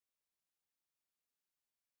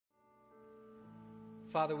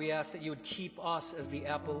Father, we ask that you would keep us as the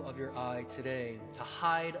apple of your eye today, to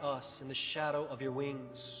hide us in the shadow of your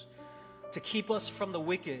wings, to keep us from the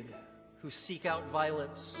wicked who seek out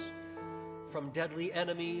violence, from deadly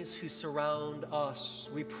enemies who surround us.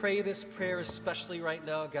 We pray this prayer especially right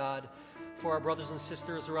now, God, for our brothers and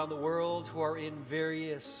sisters around the world who are in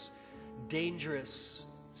various dangerous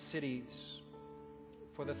cities,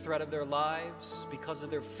 for the threat of their lives because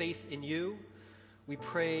of their faith in you. We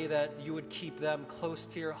pray that you would keep them close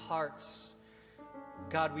to your hearts.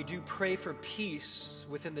 God, we do pray for peace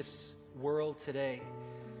within this world today.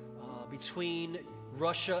 Between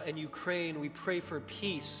Russia and Ukraine, we pray for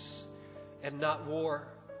peace and not war.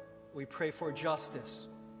 We pray for justice.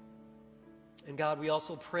 And God, we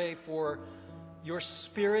also pray for your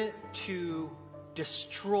Spirit to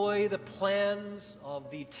destroy the plans of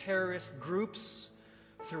the terrorist groups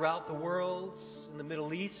throughout the world, in the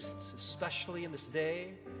Middle East, especially in this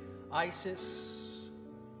day. ISIS,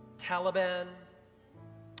 Taliban,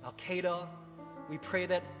 Al-Qaeda. We pray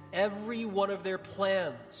that every one of their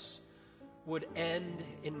plans would end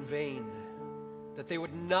in vain, that they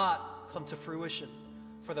would not come to fruition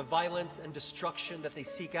for the violence and destruction that they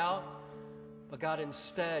seek out. But God,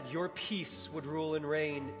 instead, your peace would rule and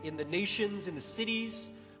reign in the nations, in the cities,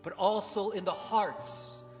 but also in the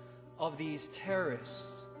hearts of these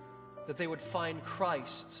terrorists, that they would find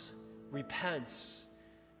Christ, repent,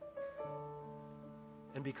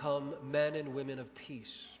 and become men and women of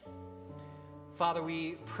peace. Father,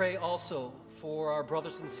 we pray also for our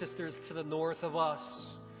brothers and sisters to the north of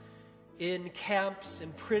us, in camps,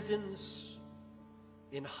 in prisons,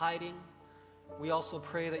 in hiding. We also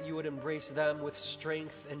pray that you would embrace them with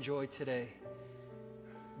strength and joy today.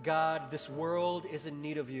 God, this world is in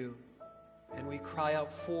need of you, and we cry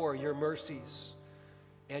out for your mercies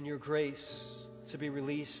and your grace to be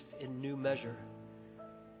released in new measure,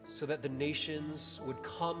 so that the nations would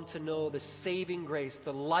come to know the saving grace,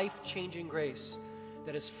 the life-changing grace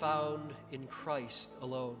that is found in Christ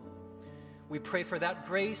alone. We pray for that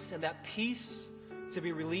grace and that peace to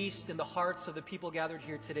be released in the hearts of the people gathered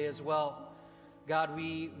here today as well. God,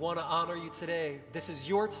 we want to honor you today. This is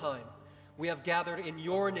your time. We have gathered in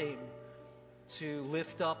your name to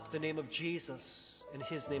lift up the name of Jesus and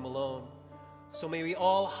his name alone. So may we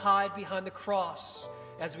all hide behind the cross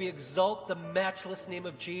as we exalt the matchless name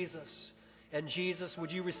of Jesus. And Jesus, would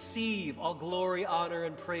you receive all glory, honor,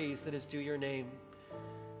 and praise that is due your name.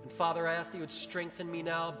 And Father, I ask that you would strengthen me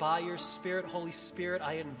now by your Spirit. Holy Spirit,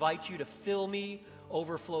 I invite you to fill me,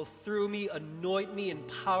 overflow through me, anoint me,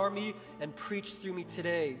 empower me, and preach through me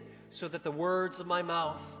today, so that the words of my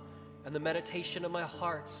mouth and the meditation of my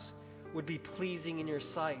heart would be pleasing in your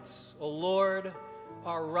sight. O Lord,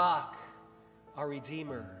 our rock, our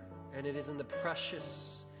Redeemer. And it is in the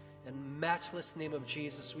precious and matchless name of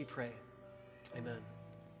Jesus we pray. Amen.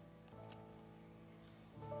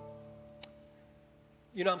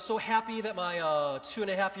 You know, I'm so happy that my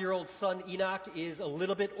 2.5-year-old son, Enoch, is a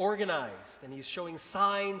little bit organized, and he's showing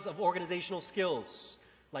signs of organizational skills,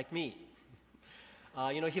 like me.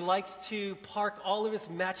 You know, he likes to park all of his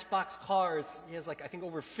Matchbox cars. He has, like, I think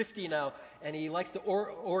over 50 now, and he likes to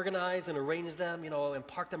organize and arrange them, you know, and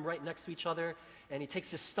park them right next to each other. And he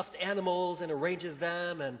takes his stuffed animals and arranges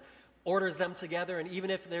them and orders them together. And even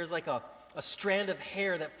if there's like a strand of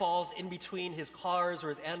hair that falls in between his cars or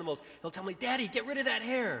his animals, he'll tell me, "Daddy, get rid of that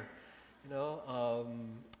hair." You know,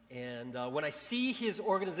 when I see his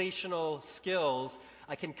organizational skills,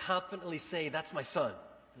 I can confidently say, that's my son,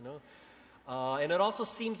 you know. And it also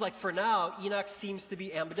seems like for now, Enoch seems to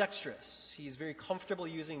be ambidextrous. He's very comfortable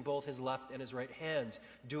using both his left and his right hands,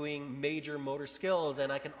 doing major motor skills,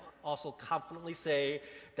 and I can also confidently say,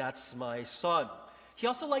 that's my son. He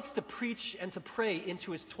also likes to preach and to pray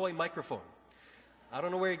into his toy microphone. I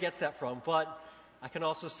don't know where he gets that from, but I can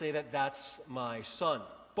also say that that's my son.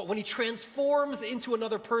 But when he transforms into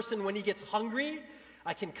another person, when he gets hungry,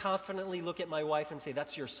 I can confidently look at my wife and say,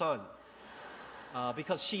 that's your son.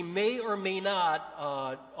 Because she may or may not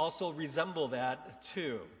also resemble that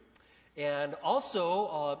too. And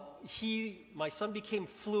also, my son became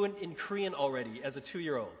fluent in Korean already as a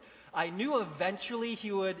 2-year-old. I knew eventually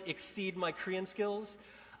he would exceed my Korean skills.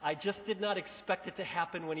 I just did not expect it to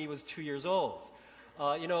happen when he was 2 years old.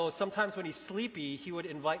 You know, sometimes when he's sleepy, he would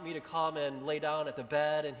invite me to come and lay down at the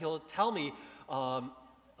bed, and he'll tell me,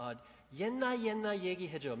 "Yenna yenna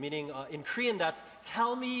얘기해줘," meaning in Korean that's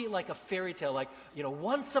tell me like a fairy tale, like, you know,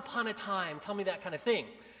 once upon a time, tell me that kind of thing.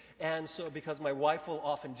 And so, because my wife will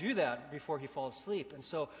often do that before he falls asleep, and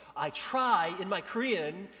so I try in my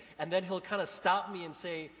Korean, and then he'll kind of stop me and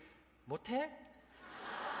say, "못해?"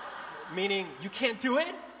 meaning, you can't do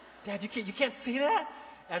it? Dad, you can't say that?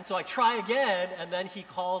 And so I try again, and then he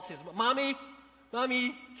calls his, Mommy,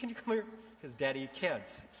 Mommy, can you come here? Because Daddy can't.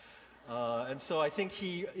 And so I think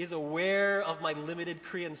he is aware of my limited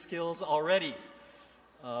Korean skills already.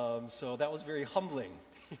 So that was very humbling.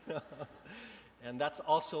 And that's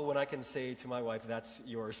also when I can say to my wife, that's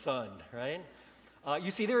your son, right?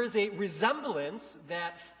 You see, there is a resemblance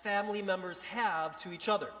that family members have to each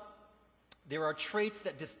other. There are traits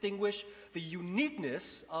that distinguish the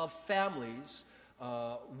uniqueness of families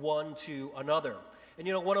one to another. And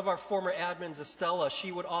you know, one of our former admins, Estella,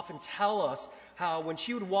 she would often tell us how when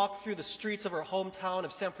she would walk through the streets of her hometown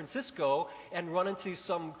of San Francisco and run into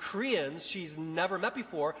some Koreans she's never met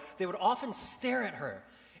before, they would often stare at her.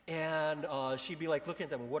 And she'd be like looking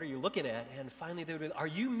at them, what are you looking at? And finally they would be, are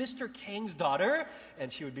you Mr. Kang's daughter?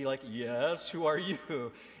 And she would be like, yes, who are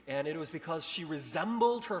you? And it was because she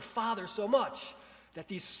resembled her father so much that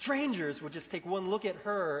these strangers would just take one look at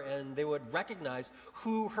her and they would recognize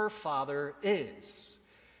who her father is.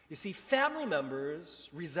 You see, family members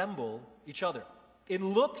resemble each other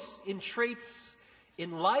in looks, in traits,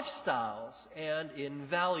 in lifestyles, and in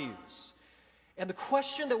values. And the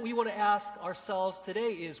question that we want to ask ourselves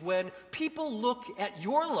today is, when people look at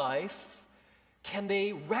your life, can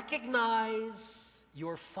they recognize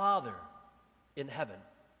your Father in heaven?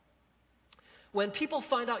 When people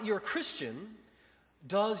find out you're a Christian,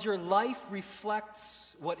 does your life reflect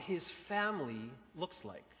what his family looks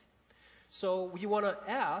like? So we want to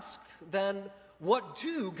ask, then, what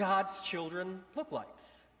do God's children look like?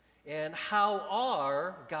 And how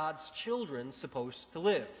are God's children supposed to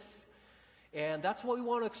live? And that's what we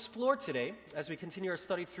want to explore today as we continue our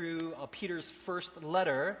study through Peter's first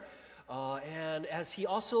letter. And as he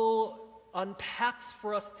also unpacks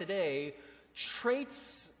for us today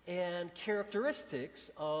traits and characteristics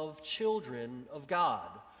of children of God.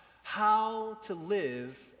 How to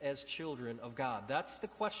live as children of God. That's the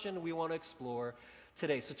question we want to explore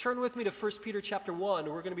today. So turn with me to 1 Peter chapter 1.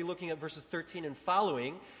 We're going to be looking at verses 13 and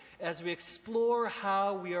following as we explore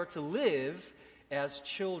how we are to live as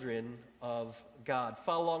children of God.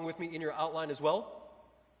 Follow along with me in your outline as well.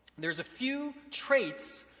 There's a few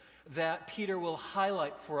traits that Peter will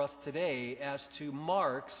highlight for us today as to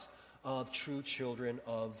marks of true children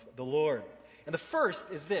of the Lord. And the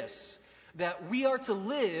first is this, that we are to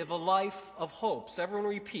live a life of hope. So everyone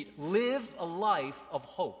repeat, live a life of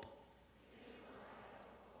hope.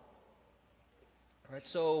 All right,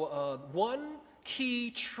 so one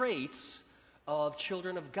key trait of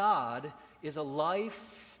children of God is a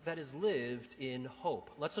life that is lived in hope.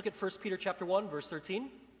 Let's look at 1 Peter chapter 1, verse 13.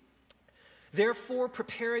 Therefore,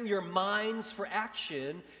 preparing your minds for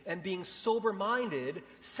action and being sober-minded,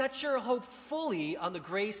 set your hope fully on the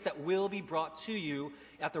grace that will be brought to you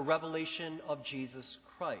at the revelation of Jesus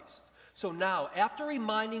Christ. So now, after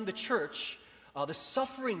reminding the church, the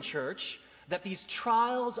suffering church, that these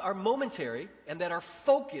trials are momentary and that our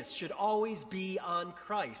focus should always be on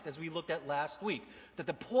Christ, as we looked at last week, that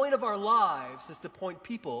the point of our lives is to point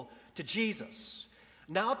people to Jesus.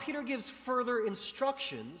 Now Peter gives further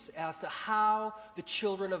instructions as to how the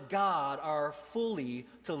children of God are fully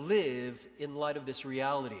to live in light of this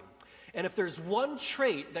reality. And if there's one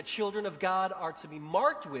trait that children of God are to be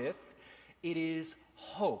marked with, it is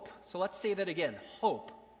hope. So let's say that again,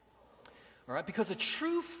 hope. All right, because a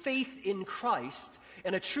true faith in Christ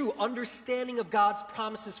and a true understanding of God's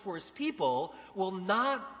promises for his people will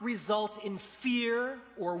not result in fear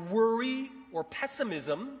or worry or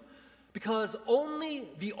pessimism, because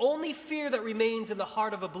the only fear that remains in the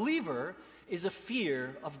heart of a believer is a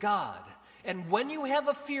fear of God. And when you have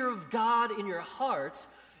a fear of God in your heart,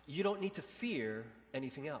 you don't need to fear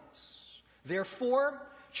anything else. Therefore,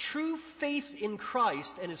 true faith in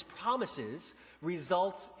Christ and his promises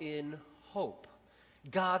results in hope.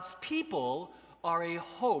 God's people are a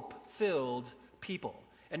hope-filled people.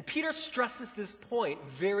 And Peter stresses this point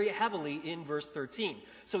very heavily in verse 13.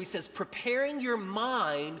 So he says, preparing your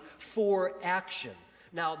mind for action.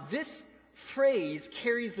 Now, this phrase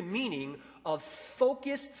carries the meaning of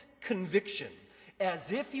focused conviction,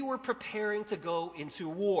 as if you were preparing to go into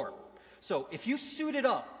war. So if you suited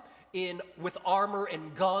up with armor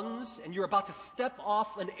and guns, and you're about to step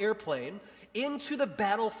off an airplane into the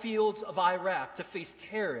battlefields of Iraq to face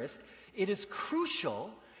terrorists, it is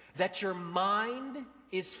crucial that your mind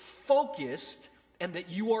is focused and that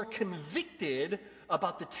you are convicted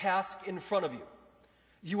about the task in front of you.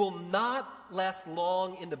 You will not last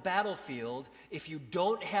long in the battlefield if you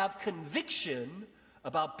don't have conviction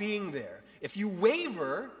about being there. If you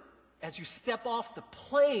waver as you step off the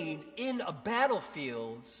plane in a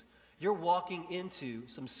battlefield, you're walking into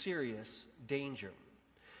some serious danger.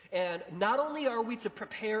 And not only are we to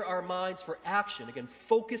prepare our minds for action, again,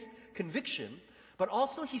 focused conviction, but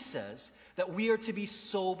also he says that we are to be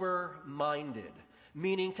sober-minded,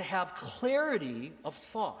 meaning to have clarity of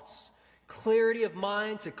thoughts, clarity of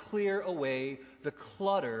mind to clear away the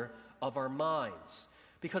clutter of our minds.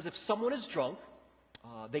 Because if someone is drunk,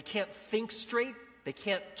 they can't think straight, they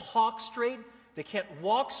can't talk straight, they can't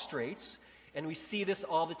walk straight, and we see this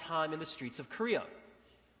all the time in the streets of Korea.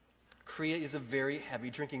 Korea is a very heavy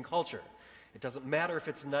drinking culture. It doesn't matter if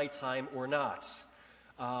it's nighttime or not.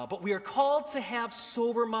 But we are called to have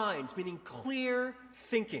sober minds, meaning clear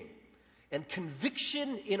thinking and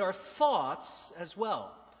conviction in our thoughts as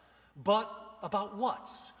well. But about what?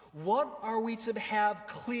 What are we to have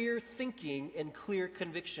clear thinking and clear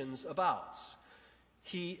convictions about?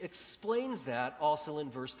 He explains that also in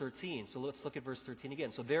verse 13. So let's look at verse 13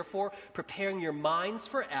 again. So therefore, preparing your minds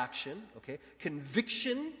for action, okay,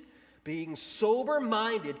 conviction, being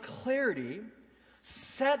sober-minded, clarity,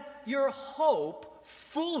 set your hope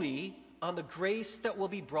fully on the grace that will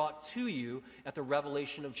be brought to you at the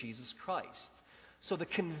revelation of Jesus Christ. So the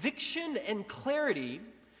conviction and clarity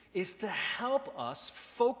is to help us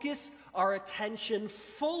focus our attention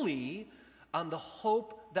fully on the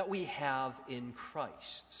hope that we have in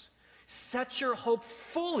Christ. Set your hope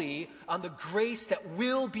fully on the grace that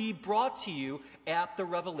will be brought to you at the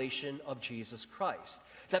revelation of Jesus Christ.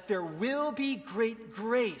 That there will be great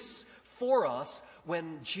grace for us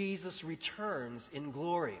when Jesus returns in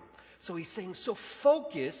glory. So he's saying, so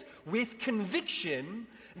focus with conviction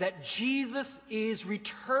that Jesus is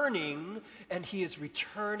returning, and he is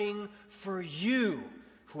returning for you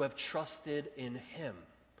who have trusted in him.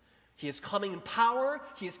 He is coming in power.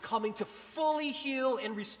 He is coming to fully heal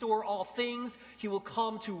and restore all things. He will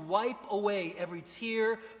come to wipe away every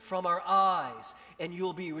tear from our eyes. And you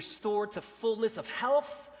will be restored to fullness of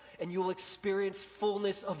health, and you will experience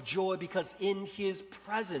fullness of joy, because in his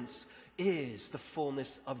presence is the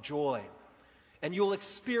fullness of joy. And you'll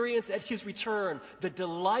experience at his return the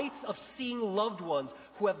delights of seeing loved ones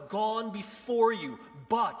who have gone before you,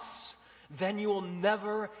 but then you will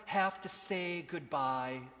never have to say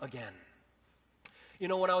goodbye again. You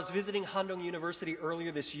know, when I was visiting Handong University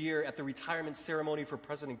earlier this year at the retirement ceremony for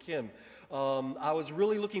President Kim, I was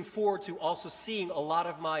really looking forward to also seeing a lot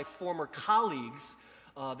of my former colleagues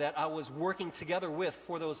that I was working together with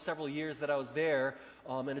for those several years that I was there.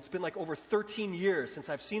 And it's been like over 13 years since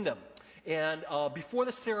I've seen them. And before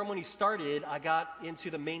the ceremony started, I got into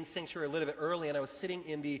the main sanctuary a little bit early, and I was sitting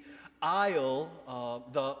in the aisle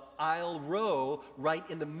row right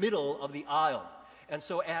in the middle of the aisle. And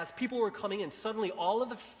so as people were coming in, suddenly all of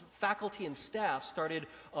the faculty and staff started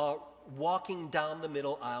walking down the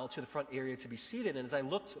middle aisle to the front area to be seated. And as I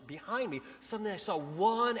looked behind me, suddenly I saw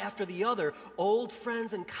one after the other, old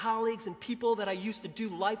friends and colleagues and people that I used to do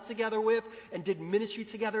life together with and did ministry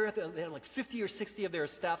together. They had like 50 or 60 of their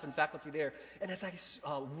staff and faculty there. And as I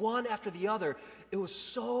one after the other, it was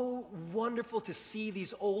so wonderful to see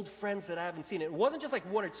these old friends that I haven't seen. It wasn't just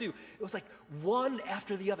like one or two. It was like one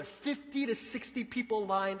after the other, 50 to 60 people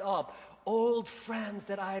lined up. Old friends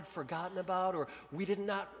that I had forgotten about, or we did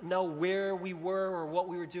not know where we were or what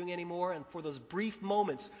we were doing anymore. And for those brief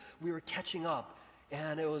moments, we were catching up.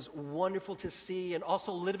 And it was wonderful to see, and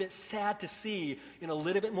also a little bit sad to see, a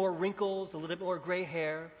little bit more wrinkles, a little bit more gray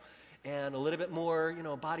hair, and a little bit more,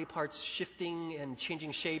 body parts shifting and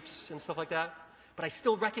changing shapes and stuff like that. But I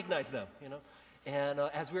still recognize them, And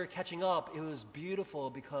as we were catching up, it was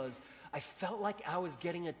beautiful because I felt like I was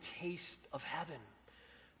getting a taste of heaven.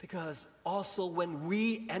 Because also when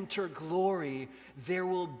we enter glory, there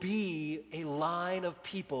will be a line of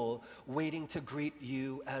people waiting to greet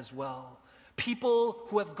you as well. People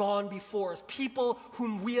who have gone before us, people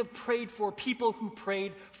whom we have prayed for, people who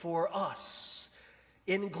prayed for us.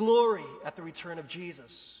 In glory at the return of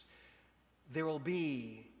Jesus, there will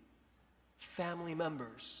be family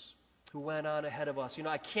members who went on ahead of us.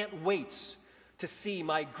 I can't wait to see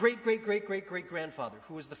my great-great-great-great-great-grandfather,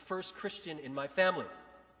 who was the first Christian in my family.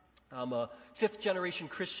 I'm a fifth-generation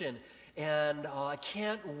Christian, and I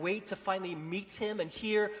can't wait to finally meet him and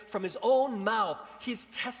hear from his own mouth his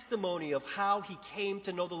testimony of how he came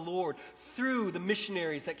to know the Lord through the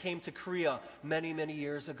missionaries that came to Korea many, many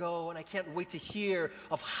years ago. And I can't wait to hear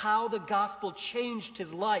of how the gospel changed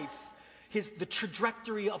his life, the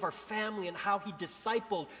trajectory of our family, and how he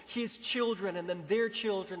discipled his children and then their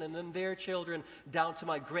children and then their children down to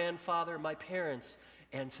my grandfather, my parents,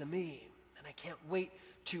 and to me. And I can't wait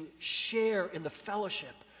to share in the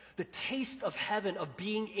fellowship, the taste of heaven, of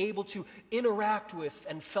being able to interact with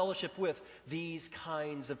and fellowship with these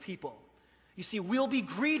kinds of people. You see, we'll be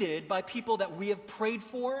greeted by people that we have prayed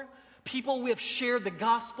for, people we have shared the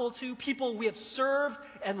gospel to, people we have served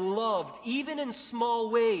and loved, even in small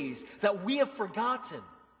ways that we have forgotten.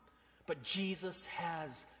 But Jesus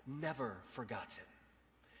has never forgotten.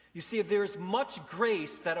 You see, there is much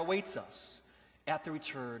grace that awaits us at the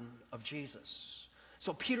return of Jesus.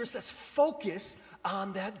 So Peter says, focus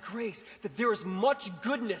on that grace, that there is much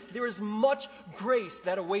goodness, there is much grace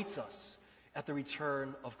that awaits us at the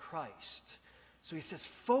return of Christ. So he says,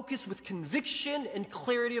 focus with conviction and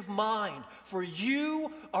clarity of mind, for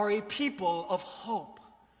you are a people of hope.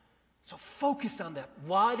 So focus on that.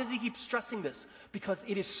 Why does he keep stressing this? Because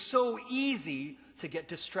it is so easy to get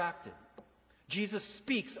distracted. Jesus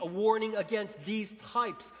speaks a warning against these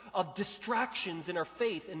types of distractions in our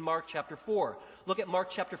faith in Mark chapter 4. Look at Mark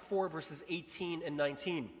chapter 4, verses 18 and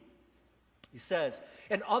 19. He says,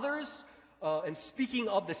 and others, and speaking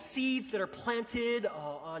of the seeds that are planted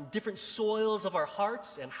on different soils of our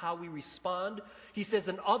hearts and how we respond, he says,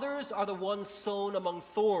 and others are the ones sown among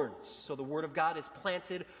thorns. So the word of God is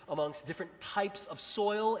planted amongst different types of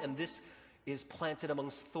soil, and this is planted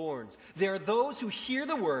amongst thorns. There are those who hear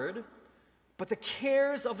the word, but the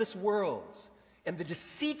cares of this world and the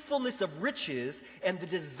deceitfulness of riches and the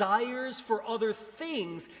desires for other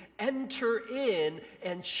things enter in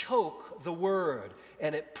and choke the word,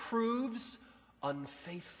 and it proves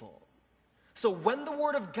unfaithful. So when the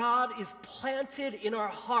word of God is planted in our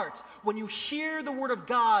hearts, when you hear the word of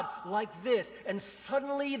God like this, and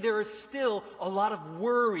suddenly there is still a lot of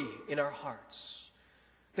worry in our hearts,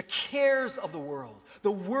 the cares of the world,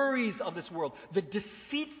 the worries of this world, the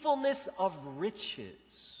deceitfulness of riches,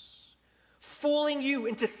 fooling you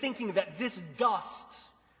into thinking that this dust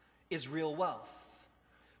is real wealth.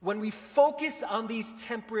 When we focus on these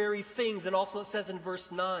temporary things, and also it says in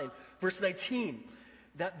verse 19,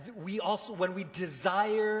 that we also, when we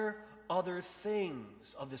desire other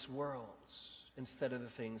things of this world instead of the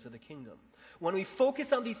things of the kingdom. When we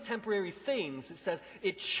focus on these temporary things, it says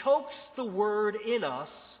it chokes the word in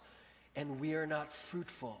us, and we are not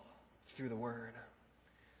fruitful through the word.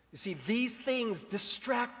 You see, these things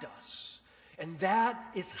distract us, and that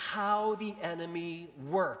is how the enemy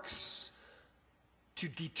works, to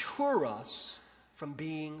deter us from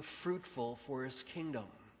being fruitful for his kingdom,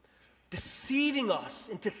 deceiving us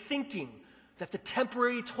into thinking that the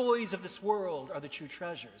temporary toys of this world are the true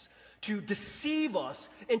treasures, to deceive us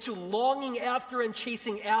into longing after and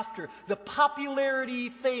chasing after the popularity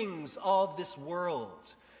things of this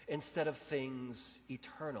world instead of things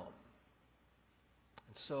eternal.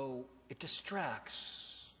 And so it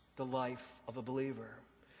distracts the life of a believer.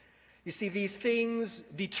 You see, these things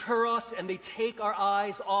deter us and they take our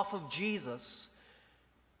eyes off of Jesus,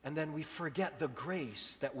 and then we forget the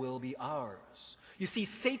grace that will be ours. You see,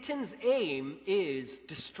 Satan's aim is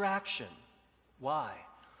distraction. Why?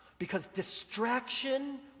 Because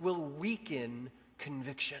distraction will weaken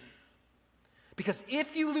conviction. Because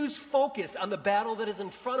if you lose focus on the battle that is in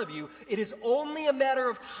front of you, it is only a matter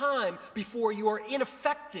of time before you are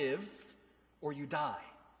ineffective or you die.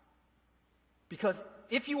 Because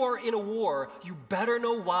if you are in a war, you better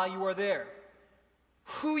know why you are there,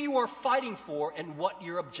 who you are fighting for, and what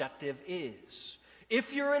your objective is.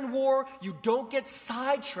 If you're in war, you don't get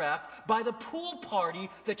sidetracked by the pool party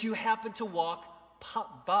that you happen to walk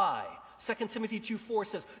by. 2 Timothy 2:4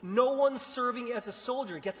 says, no one serving as a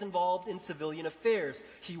soldier gets involved in civilian affairs.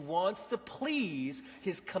 He wants to please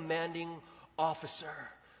his commanding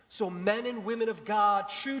officer. So men and women of God,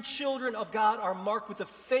 true children of God, are marked with a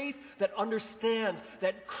faith that understands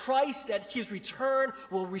that Christ at his return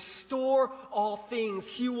will restore all things.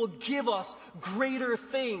 He will give us greater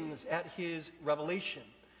things at his revelation.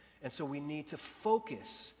 And so we need to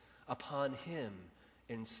focus upon him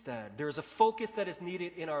instead. There is a focus that is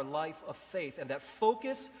needed in our life of faith, and that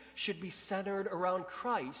focus should be centered around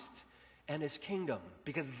Christ and his kingdom,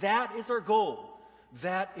 because that is our goal,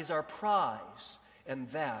 that is our prize, and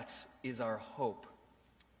that is our hope.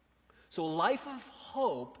 So life of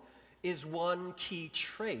hope is one key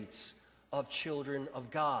trait of children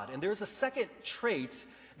of God. And there's a second trait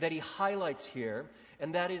that he highlights here,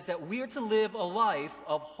 and that is that we are to live a life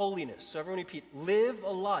of holiness. So everyone repeat, live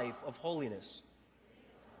a life of holiness.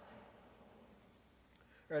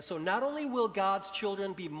 All right, so not only will God's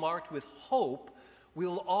children be marked with hope, we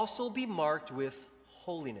will also be marked with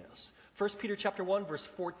holiness. 1 Peter chapter 1, verse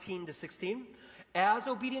 14 to 16. As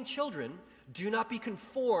obedient children, do not be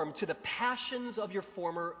conformed to the passions of your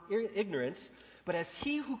former ignorance, but as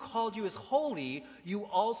he who called you is holy, you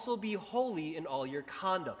also be holy in all your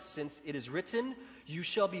conduct, since it is written, you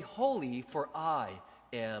shall be holy, for I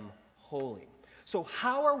am holy. So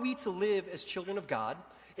how are we to live as children of God?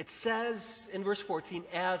 It says in verse 14,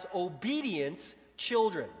 as obedient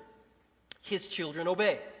children. His children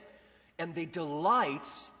obey, and they delight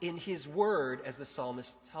in His word, as the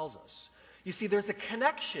psalmist tells us. You see, there's a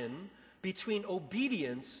connection between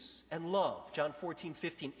obedience and love. John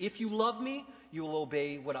 14:15. If you love me, you will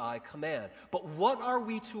obey what I command. But what are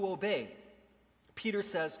we to obey? Peter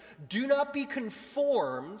says, do not be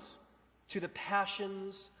conformed to the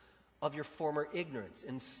passions of your former ignorance.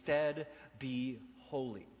 Instead, be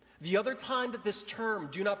holy. The other time that this term,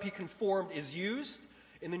 do not be conformed, is used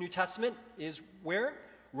in the New Testament is where?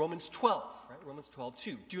 Romans 12, right? Romans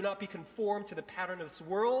 12:2. Do not be conformed to the pattern of this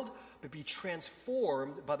world, but be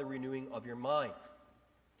transformed by the renewing of your mind.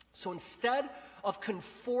 So instead of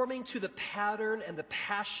conforming to the pattern and the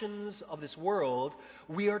passions of this world,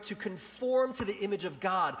 we are to conform to the image of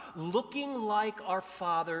God, looking like our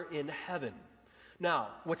Father in heaven. Now,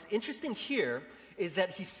 what's interesting here is that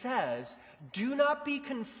he says, do not be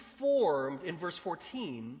conformed, in verse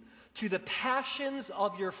 14, to the passions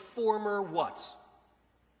of your former what?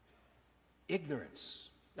 Ignorance.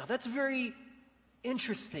 Now, that's very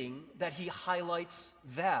interesting that he highlights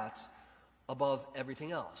that above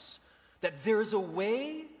everything else. That there's a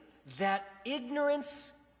way that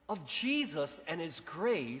ignorance of Jesus and His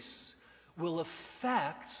grace will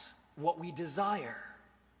affect what we desire.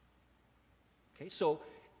 Okay, so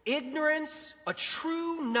ignorance, a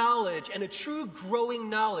true knowledge and a true growing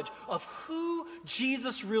knowledge of who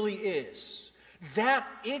Jesus really is, that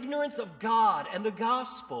ignorance of God and the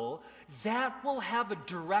gospel, that will have a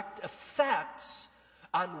direct effect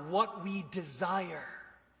on what we desire.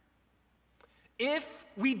 If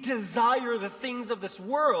we desire the things of this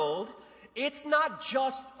world, it's not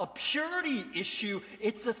just a purity issue,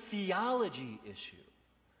 it's a theology issue.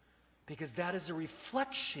 Because that is a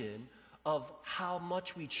reflection of how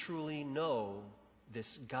much we truly know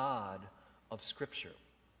this God of Scripture.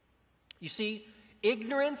 You see,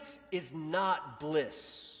 ignorance is not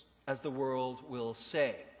bliss, as the world will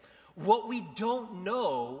say. What we don't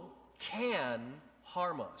know can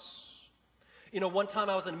harm us. You know, one time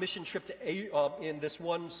I was on a mission trip to in this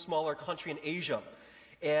one smaller country in Asia.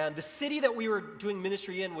 And the city that we were doing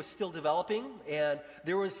ministry in was still developing. And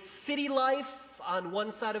there was city life on one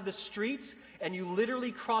side of the street. And you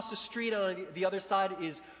literally cross the street, and on the other side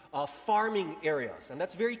is farming areas. And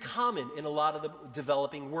that's very common in a lot of the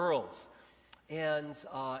developing worlds. And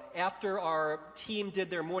after our team did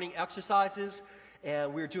their morning exercises,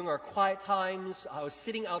 and we were doing our quiet times, I was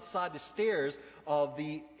sitting outside the stairs of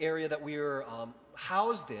the area that we were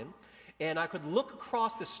housed in, and I could look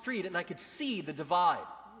across the street and I could see the divide.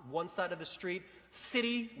 One side of the street,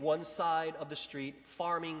 city, one side of the street,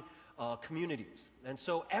 farming communities. And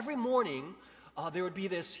so every morning, there would be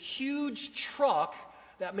this huge truck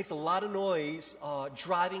that makes a lot of noise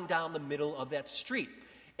driving down the middle of that street.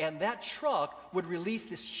 And that truck would release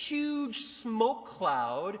this huge smoke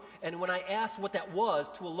cloud. And when I asked what that was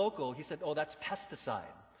to a local, he said, oh, that's pesticide.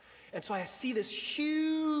 And so I see this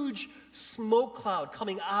huge smoke cloud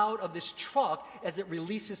coming out of this truck as it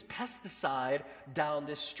releases pesticide down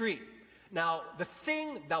this street. Now,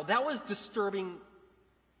 that was disturbing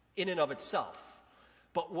in and of itself.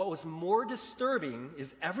 But what was more disturbing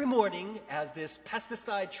is every morning as this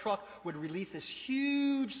pesticide truck would release this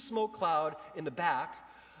huge smoke cloud in the back,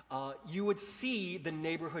 you would see the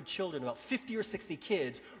neighborhood children, about 50 or 60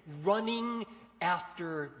 kids, running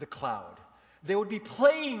after the cloud. They would be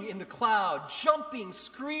playing in the cloud, jumping,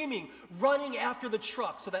 screaming, running after the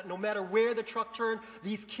truck, so that no matter where the truck turned,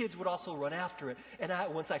 these kids would also run after it. And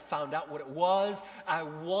once I found out what it was, I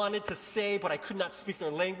wanted to say, but I could not speak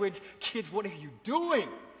their language, kids, what are you doing?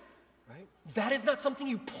 Right? That is not something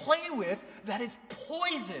you play with, that is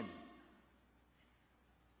poison.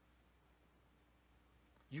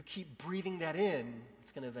 You keep breathing that in,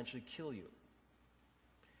 it's going to eventually kill you.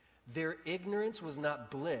 Their ignorance was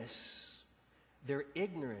not bliss. Their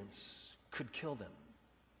ignorance could kill them.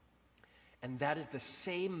 And that is the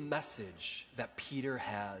same message that Peter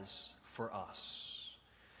has for us.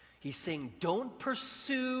 He's saying, don't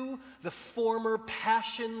pursue the former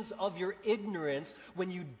passions of your ignorance when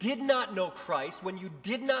you did not know Christ, when you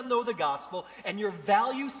did not know the gospel, and your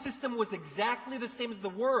value system was exactly the same as the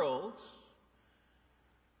world.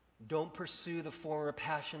 Don't pursue the former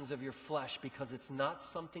passions of your flesh, because it's not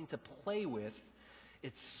something to play with.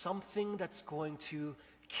 It's something that's going to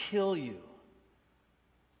kill you.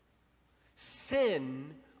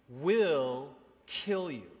 Sin will kill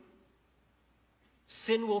you.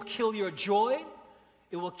 Sin will kill your joy.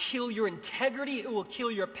 It will kill your integrity. It will kill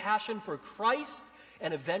your passion for Christ.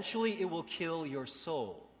 And eventually it will kill your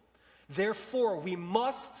soul. Therefore, we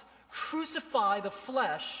must crucify the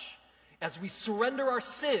flesh as we surrender our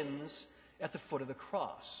sins at the foot of the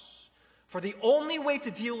cross. For the only way to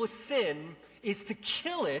deal with sin is to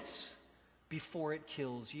kill it before it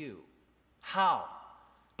kills you. How?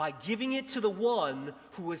 By giving it to the one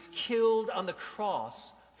who was killed on the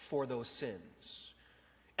cross for those sins.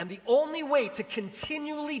 And the only way to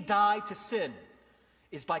continually die to sin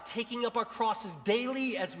is by taking up our crosses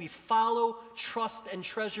daily as we follow, trust, and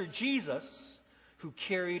treasure Jesus, who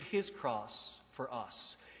carried his cross for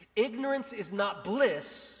us. Ignorance is not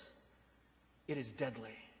bliss, it is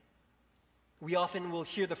deadly. We often will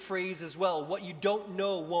hear the phrase as well, what you don't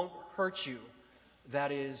know won't hurt you.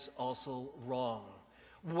 That is also wrong.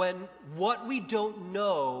 When what we don't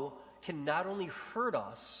know can not only hurt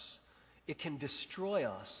us, it can destroy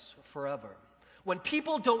us forever. When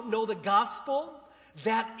people don't know the gospel,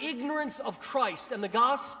 that ignorance of Christ and the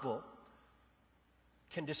gospel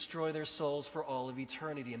can destroy their souls for all of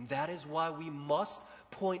eternity. And that is why we must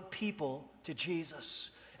point people to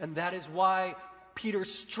Jesus. And that is why Peter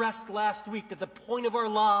stressed last week that the point of our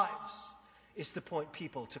lives is to point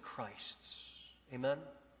people to Christ. Amen?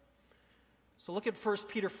 So look at 1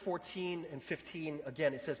 Peter 14 and 15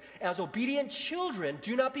 again. It says, as obedient children,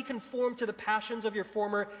 do not be conformed to the passions of your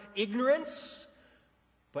former ignorance.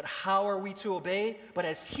 But how are we to obey? But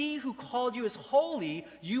as he who called you is holy,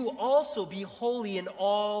 you also be holy in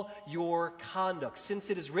all your conduct. Since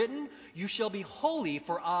it is written, you shall be holy,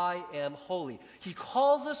 for I am holy. He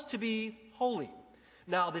calls us to be holy.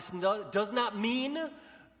 Now, this does not mean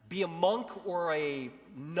be a monk or a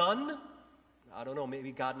nun. I don't know,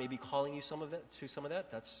 maybe God may be calling you to some of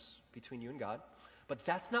that. That's between you and God. But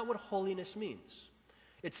that's not what holiness means.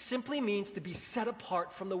 It simply means to be set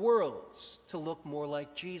apart from the world, to look more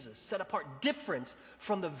like Jesus. Set apart, different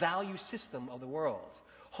from the value system of the world.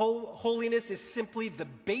 Holiness is simply the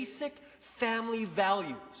basic family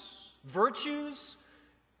values, virtues,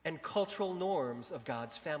 and cultural norms of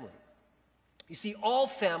God's family. You see, all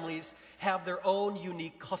families have their own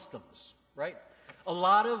unique customs, right? A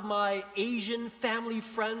lot of my Asian family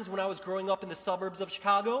friends when I was growing up in the suburbs of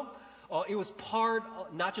Chicago, it was part,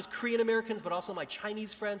 not just Korean Americans, but also my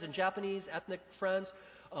Chinese friends and Japanese ethnic friends.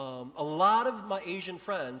 A lot of my Asian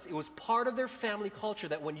friends, it was part of their family culture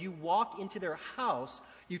that when you walk into their house,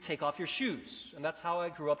 you take off your shoes. And that's how I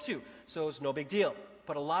grew up too. So it's no big deal.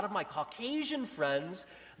 But a lot of my Caucasian friends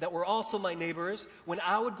that were also my neighbors, when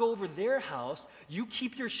I would go over their house, you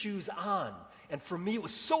keep your shoes on. And for me, it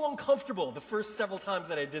was so uncomfortable the first several times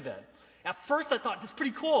that I did that. At first, I thought, this is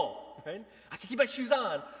pretty cool, right? I can keep my shoes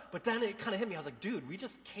on. But then it kind of hit me. I was like, dude, we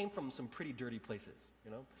just came from some pretty dirty places, you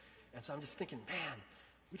know? And so I'm just thinking, man,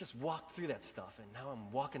 we just walked through that stuff. And now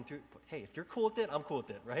I'm walking through. But hey, if you're cool with it, I'm cool with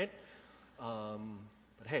it, right?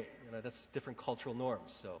 But hey, you know, that's different cultural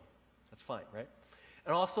norms. So that's fine, right?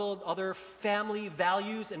 And also other family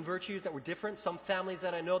values and virtues that were different. Some families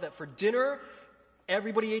that I know that for dinner,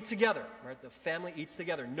 everybody ate together, right? The family eats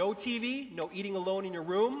together. No TV, no eating alone in your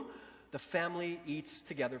room. The family eats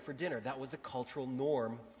together for dinner. That was the cultural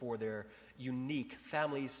norm for their unique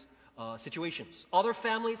families' situations. Other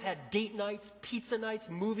families had date nights, pizza nights,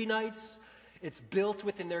 movie nights. It's built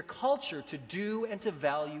within their culture to do and to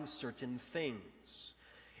value certain things.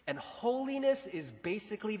 And holiness is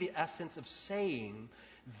basically the essence of saying,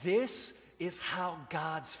 this is how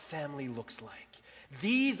God's family looks like.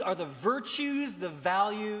 These are the virtues, the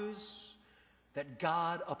values that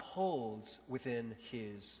God upholds within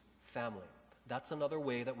his family. That's another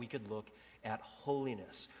way that we could look at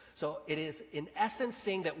holiness. So it is in essence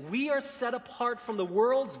saying that we are set apart from the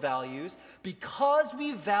world's values because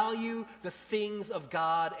we value the things of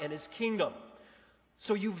God and his kingdom.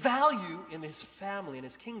 So you value in his family, in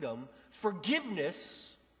his kingdom,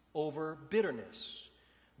 forgiveness over bitterness.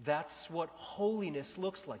 That's what holiness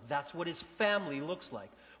looks like. That's what his family looks like.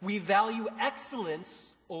 We value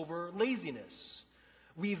excellence over laziness.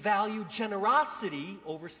 We value generosity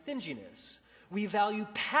over stinginess. We value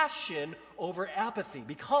passion over apathy.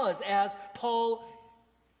 Because as Paul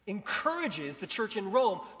encourages the church in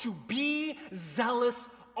Rome to be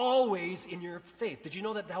zealous always in your faith. Did you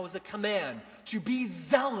know that that was a command? To be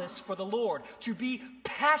zealous for the Lord. To be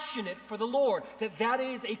passionate for the Lord. That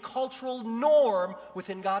is a cultural norm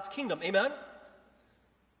within God's kingdom. Amen?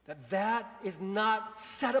 That is not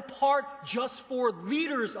set apart just for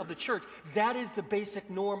leaders of the church. That is the basic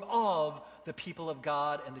norm of the people of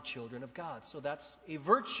God and the children of God. So that's a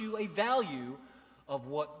virtue, a value of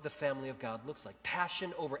what the family of God looks like.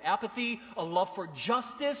 Passion over apathy, a love for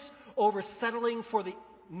justice over settling for the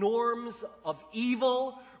norms of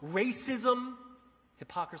evil, racism,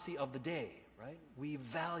 hypocrisy of the day, right? We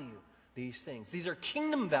value these things. These are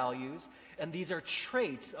kingdom values, and these are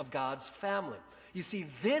traits of God's family. You see,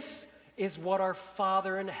 this is what our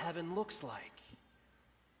Father in heaven looks like.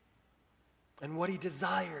 And what he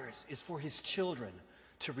desires is for his children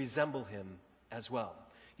to resemble him as well.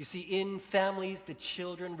 You see, in families, the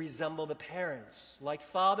children resemble the parents, like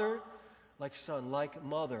father, like son, like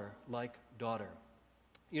mother, like daughter.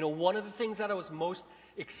 You know, one of the things that I was most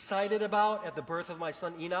excited about at the birth of my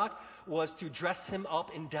son Enoch was to dress him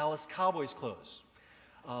up in Dallas Cowboys clothes.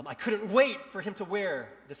 I couldn't wait for him to wear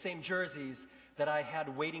the same jerseys that I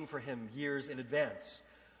had waiting for him years in advance.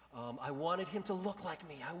 I wanted him to look like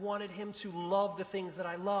me. I wanted him to love the things that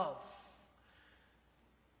I love.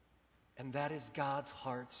 And that is God's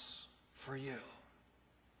heart for you.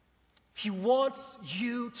 He wants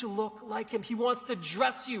you to look like him. He wants to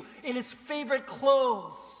dress you in his favorite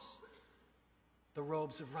clothes, the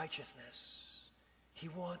robes of righteousness. He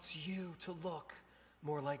wants you to look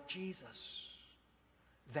more like Jesus.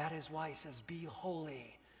 That is why he says, be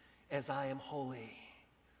holy as I am holy.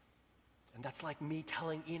 And that's like me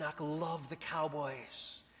telling Enoch, love the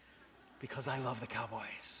Cowboys, because I love the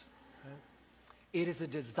Cowboys. Right? It is a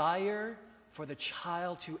desire for the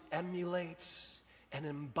child to emulate and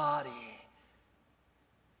embody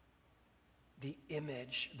the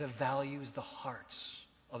image, the values, the hearts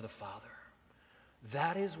of the Father.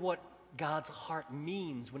 That is what God's heart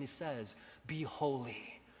means when he says, be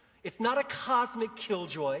holy. It's not a cosmic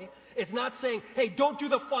killjoy. It's not saying, hey, don't do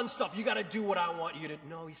the fun stuff. You got to do what I want you to.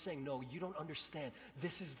 No, he's saying, no, you don't understand.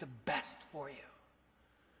 This is the best for you.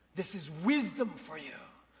 This is wisdom for you.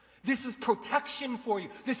 This is protection for you.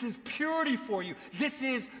 This is purity for you. This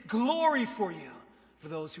is glory for you, for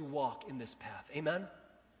those who walk in this path. Amen?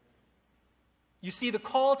 You see, the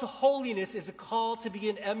call to holiness is a call to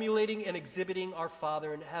begin emulating and exhibiting our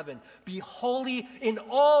Father in heaven. Be holy in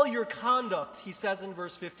all your conduct, he says in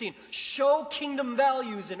verse 15. Show kingdom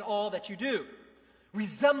values in all that you do.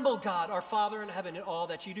 Resemble God, our Father in heaven, in all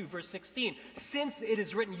that you do. Verse 16, since it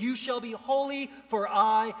is written, you shall be holy, for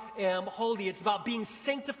I am holy. It's about being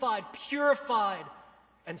sanctified, purified,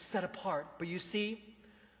 and set apart. But you see,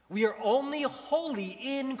 we are only holy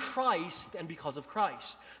in Christ and because of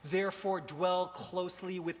Christ. Therefore, dwell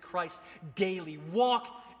closely with Christ daily. Walk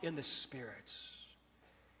in the Spirit.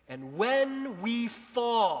 And when we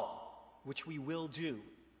fall, which we will do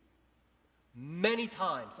many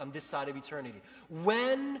times on this side of eternity,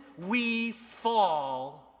 when we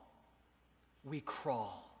fall, we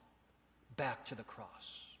crawl back to the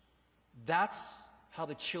cross. That's how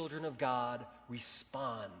the children of God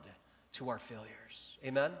respond to our failures.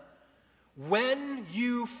 Amen? When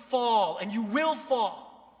you fall, and you will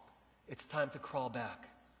fall, it's time to crawl back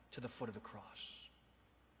to the foot of the cross.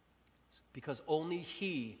 Because only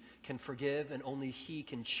he can forgive and only he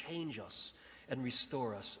can change us and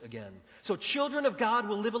restore us again. So children of God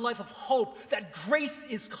will live a life of hope that grace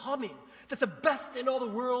is coming, that the best in all the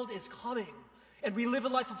world is coming. And we live a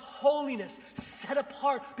life of holiness, set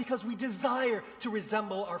apart because we desire to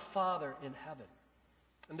resemble our Father in heaven.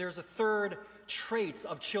 And there's a third trait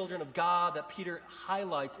of children of God that Peter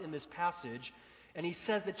highlights in this passage. And he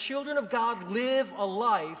says that children of God live a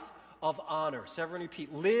life of honor. So everyone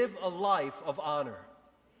repeat, live a life of honor.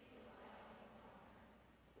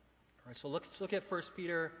 All right, so let's look at 1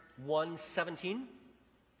 Peter 1:17.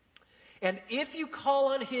 And if you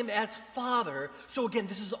call on him as Father, so again,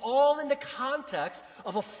 this is all in the context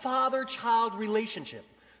of a father-child relationship.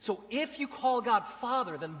 So if you call God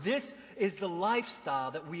Father, then this is the lifestyle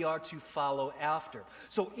that we are to follow after.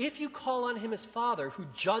 So if you call on him as Father, who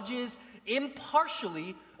judges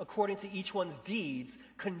impartially according to each one's deeds,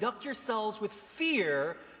 conduct yourselves with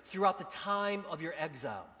fear throughout the time of your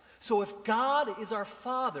exile. So if God is our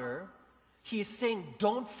Father, he is saying,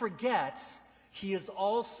 don't forget, he is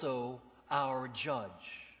also our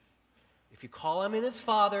judge. If you call him as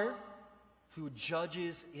Father, who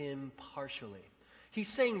judges impartially. He's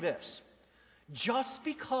saying this, just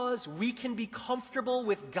because we can be comfortable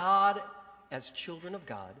with God as children of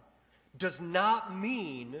God does not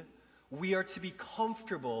mean we are to be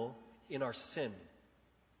comfortable in our sin.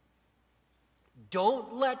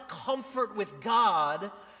 Don't let comfort with God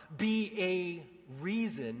be a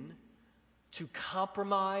reason to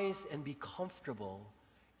compromise and be comfortable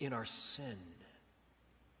in our sin.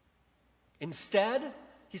 Instead,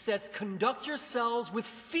 he says, conduct yourselves with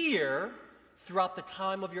fear throughout the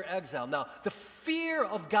time of your exile. Now, the fear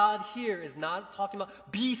of God here is not talking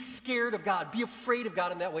about be scared of God, be afraid of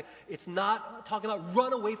God in that way. It's not talking about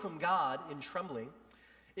run away from God in trembling.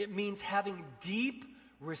 It means having deep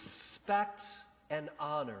respect and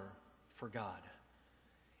honor for God.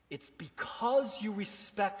 It's because you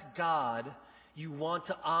respect God, you want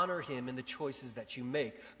to honor him in the choices that you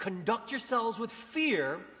make. Conduct yourselves with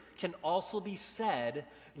fear can also be said,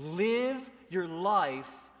 live your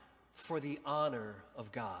life for the honor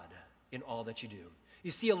of God. in all that you do.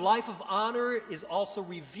 You see, a life of honor is also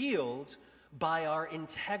revealed by our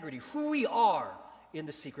integrity, who we are in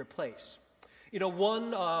the secret place. You know,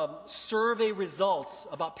 one survey results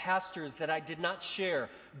about pastors that I did not share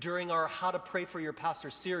during our How to Pray for Your Pastor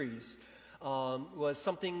series was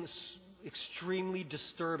something extremely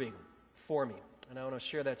disturbing for me. And I want to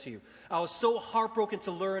share that to you. I was so heartbroken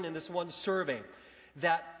to learn in this one survey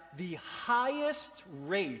that the highest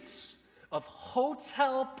rates of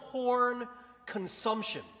hotel porn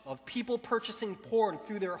consumption, of people purchasing porn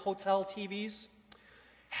through their hotel TVs,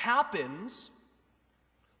 happens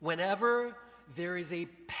whenever there is a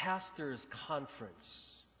pastor's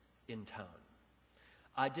conference in town.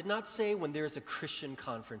 I did not say when there's a Christian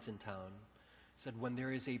conference in town. I said when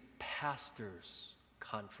there is a pastor's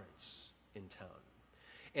conference in town.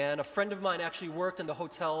 And a friend of mine actually worked in the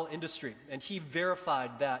hotel industry, and he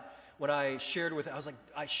verified that when I shared with him. I was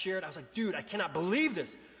like, dude, I cannot believe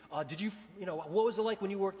this. What was it like when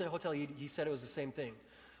you worked in a hotel? He said it was the same thing.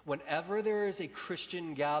 Whenever there is a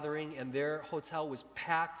Christian gathering and their hotel was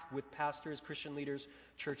packed with pastors, Christian leaders,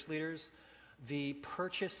 church leaders, the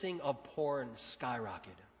purchasing of porn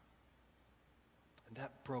skyrocketed. And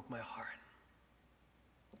that broke my heart.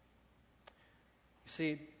 You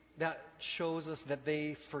see, that shows us that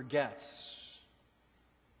they forget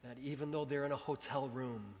that even though they're in a hotel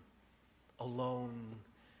room alone,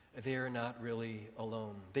 they're not really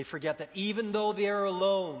alone. They forget that even though they are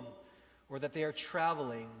alone or that they are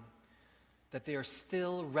traveling, that they are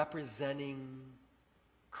still representing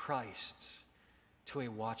Christ to a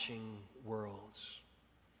watching world.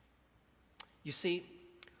 You see,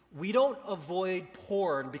 we don't avoid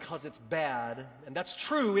porn because it's bad, and that's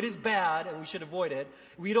true, it is bad, and we should avoid it.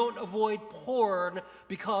 We don't avoid porn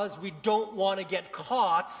because we don't want to get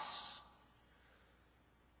caught.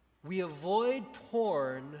 We avoid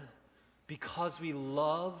porn because we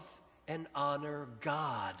love and honor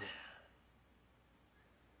God.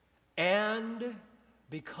 And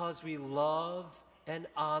because we love and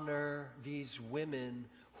honor these women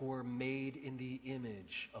who are made in the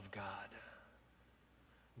image of God.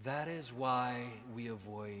 That is why we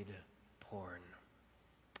avoid porn.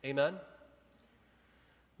 Amen?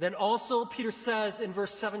 Then also Peter says in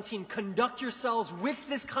verse 17, conduct yourselves with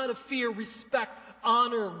this kind of fear, respect,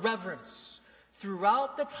 honor, reverence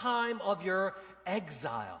throughout the time of your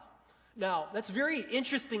exile. Now, that's very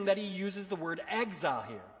interesting that he uses the word exile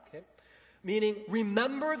here. Okay? Meaning,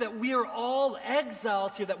 remember that we are all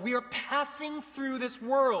exiles here, that we are passing through this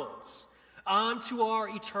world onto our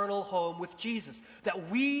eternal home with Jesus, that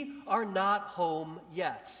we are not home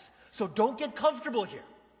yet. So don't get comfortable here,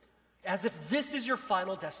 as if this is your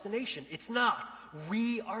final destination. It's not.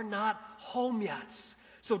 We are not home yet.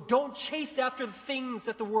 So don't chase after the things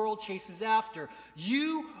that the world chases after.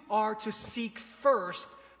 You are to seek first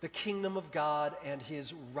the kingdom of God and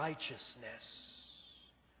His righteousness.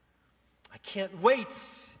 I can't wait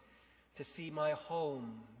to see my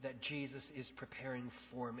home that Jesus is preparing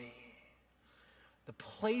for me. The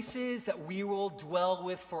places that we will dwell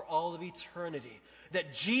with for all of eternity,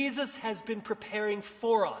 that Jesus has been preparing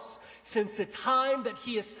for us since the time that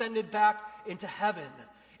He ascended back into heaven.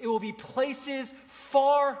 It will be places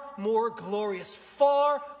far more glorious,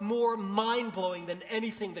 far more mind-blowing than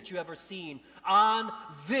anything that you ever seen on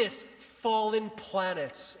this fallen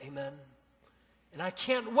planet. Amen. And I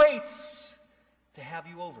can't wait to have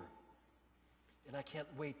you over. And I can't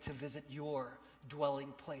wait to visit your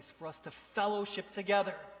dwelling place, for us to fellowship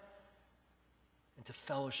together and to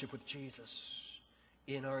fellowship with Jesus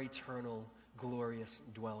in our eternal glorious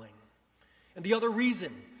dwelling. And the other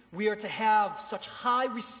reason we are to have such high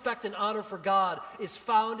respect and honor for God is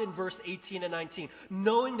found in verse 18 and 19.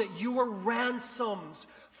 Knowing that you were ransomed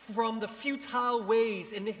from the futile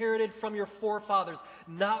ways inherited from your forefathers,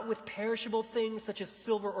 not with perishable things such as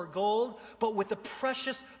silver or gold, but with the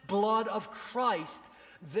precious blood of Christ,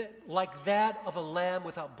 like that of a lamb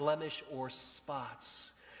without blemish or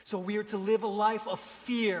spots. So we are to live a life of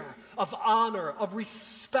fear, of honor, of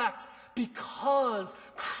respect, because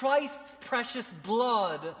Christ's precious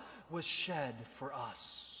blood was shed for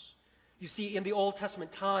us. You see, in the Old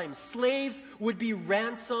Testament times, slaves would be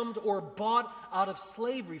ransomed or bought out of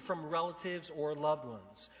slavery from relatives or loved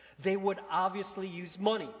ones. They would obviously use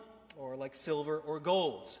money, or like silver or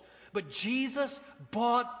gold. But Jesus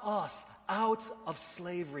bought us out of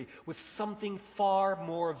slavery with something far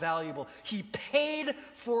more valuable. He paid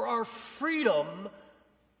for our freedom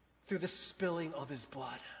through the spilling of His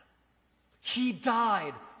blood. He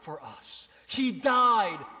died for us. He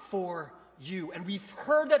died for you. And we've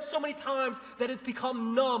heard that so many times that it's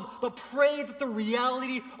become numb. But pray that the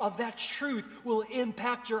reality of that truth will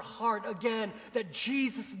impact your heart again. That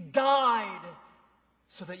Jesus died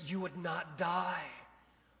so that you would not die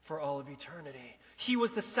for all of eternity. He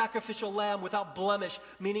was the sacrificial lamb without blemish,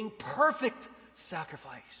 meaning perfect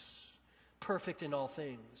sacrifice. Perfect in all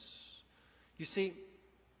things. You see,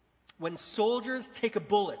 when soldiers take a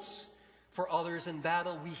bullet for others in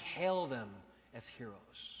battle, we hail them as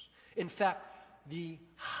heroes. In fact, the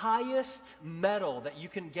highest medal that you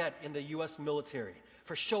can get in the U.S. military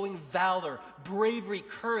for showing valor, bravery,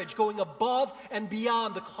 courage, going above and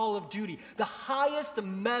beyond the call of duty, the highest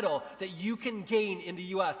medal that you can gain in the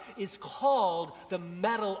U.S. is called the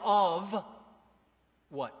Medal of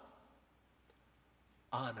what?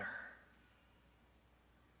 Honor.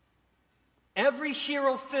 Every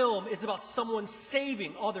hero film is about someone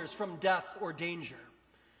saving others from death or danger.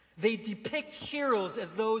 They depict heroes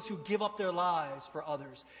as those who give up their lives for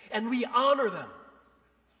others, and we honor them.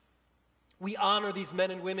 We honor these men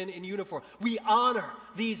and women in uniform. We honor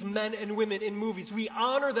these men and women in movies. We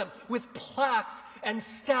honor them with plaques and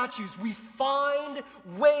statues. We find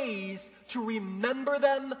ways to remember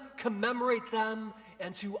them, commemorate them,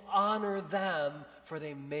 and to honor them, for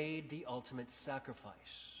they made the ultimate sacrifice.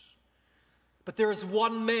 But there is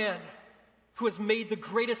one man who has made the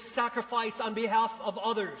greatest sacrifice on behalf of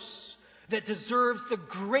others that deserves the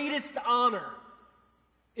greatest honor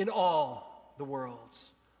in all the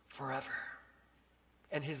worlds forever.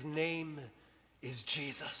 And his name is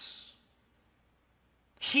Jesus.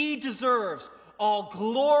 He deserves all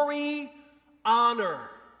glory, honor,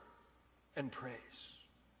 and praise.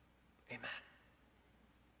 Amen.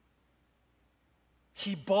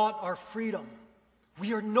 He bought our freedom.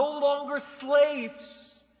 We are no longer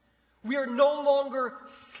slaves. We are no longer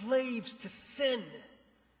slaves to sin,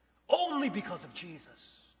 only because of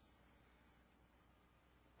Jesus.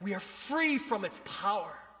 We are free from its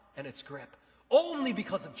power and its grip, only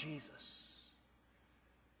because of Jesus.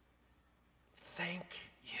 Thank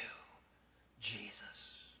you,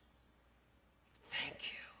 Jesus.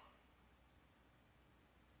 Thank you.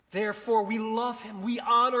 Therefore, we love him, we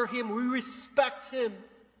honor him, we respect him,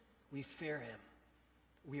 we fear him,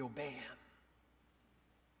 we obey him.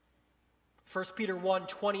 1 Peter 1,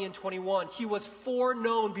 20 and 21, he was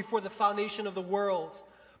foreknown before the foundation of the world,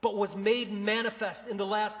 but was made manifest in the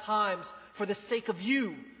last times for the sake of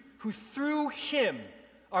you, who through him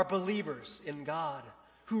are believers in God,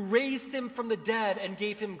 who raised him from the dead and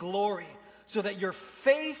gave him glory, so that your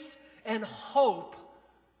faith and hope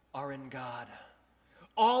are in God.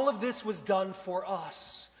 All of this was done for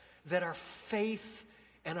us, that our faith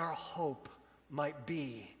and our hope might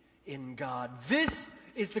be in God. This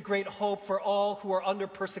is the great hope for all who are under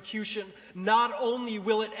persecution. Not only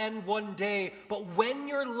will it end one day, but when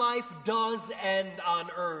your life does end on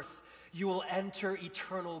earth, you will enter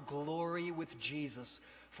eternal glory with Jesus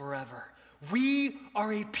forever. We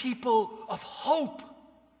are a people of hope.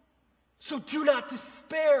 So do not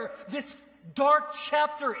despair. This dark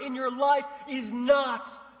chapter in your life is not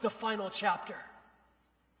the final chapter.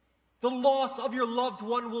 The loss of your loved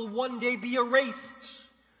one will one day be erased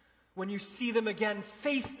when you see them again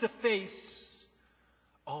face to face,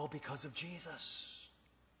 all because of Jesus.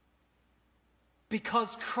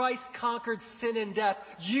 Because Christ conquered sin and death,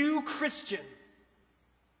 you, Christian,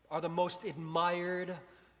 are the most admired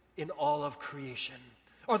in all of creation,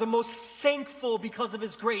 are the most thankful because of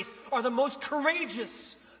his grace, are the most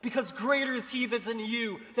courageous because greater is he that is in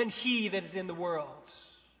you than he that is in the world.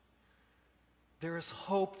 There is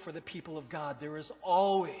hope for the people of God. There is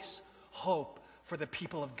always hope for the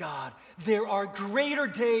people of God. There are greater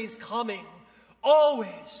days coming,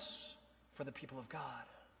 always, for the people of God.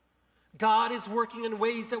 God is working in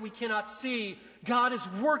ways that we cannot see. God is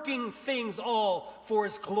working things all for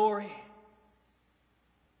his glory.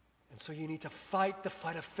 And so you need to fight the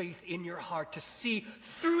fight of faith in your heart, to see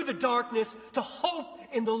through the darkness, to hope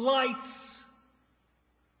in the lights,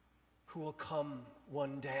 who will come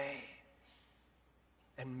one day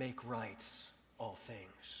and make right all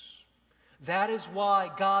things. That is why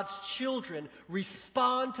God's children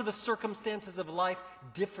respond to the circumstances of life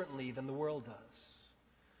differently than the world does.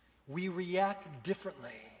 We react differently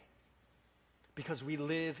because we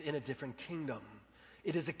live in a different kingdom.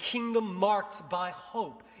 It is a kingdom marked by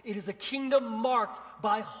hope. It is a kingdom marked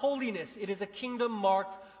by holiness. It is a kingdom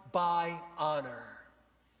marked by honor.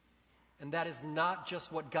 And that is not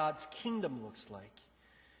just what God's kingdom looks like.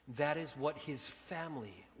 That is what his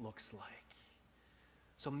family looks like.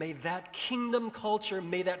 So may that kingdom culture,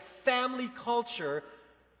 may that family culture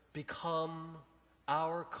become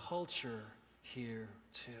our culture here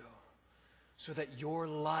too. So that your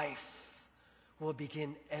life will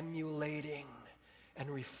begin emulating and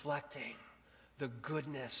reflecting the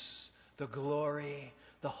goodness, the glory,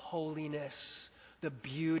 the holiness, the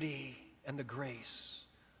beauty, and the grace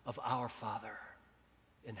of our Father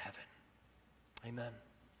in heaven. Amen.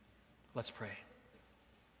 Let's pray.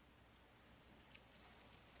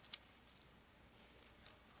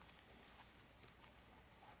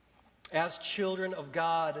 As children of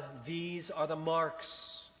God, these are the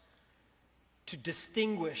marks to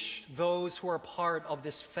distinguish those who are part of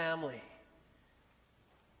this family.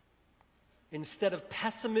 Instead of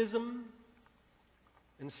pessimism,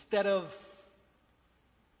 instead of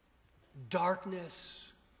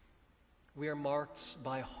darkness, we are marked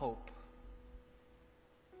by hope.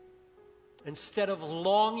 Instead of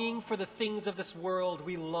longing for the things of this world,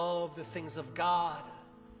 we love the things of God,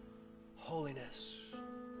 holiness.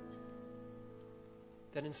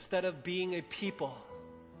 That instead of being a people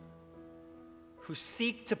who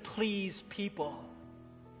seek to please people,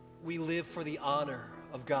 we live for the honor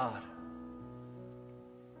of God.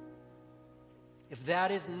 If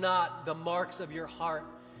that is not the marks of your heart,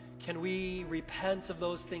 can we repent of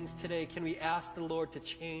those things today? Can we ask the Lord to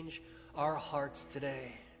change our hearts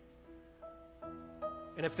today?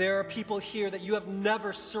 And if there are people here that you have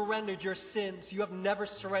never surrendered your sins, you have never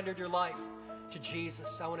surrendered your life to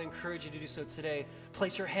Jesus, I want to encourage you to do so today.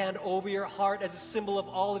 Place your hand over your heart as a symbol of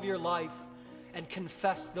all of your life and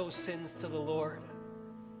confess those sins to the Lord.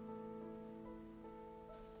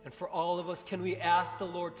 And for all of us, can we ask the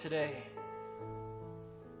Lord today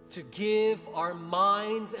to give our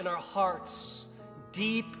minds and our hearts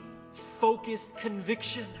deep, focused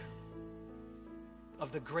conviction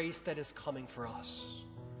of the grace that is coming for us.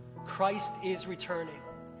 Christ is returning,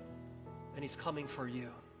 and He's coming for you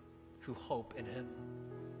who hope in Him.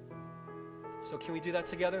 So can we do that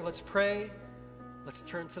together? Let's pray. Let's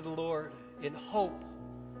turn to the Lord in hope,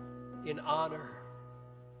 in honor,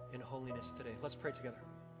 in holiness today. Let's pray together.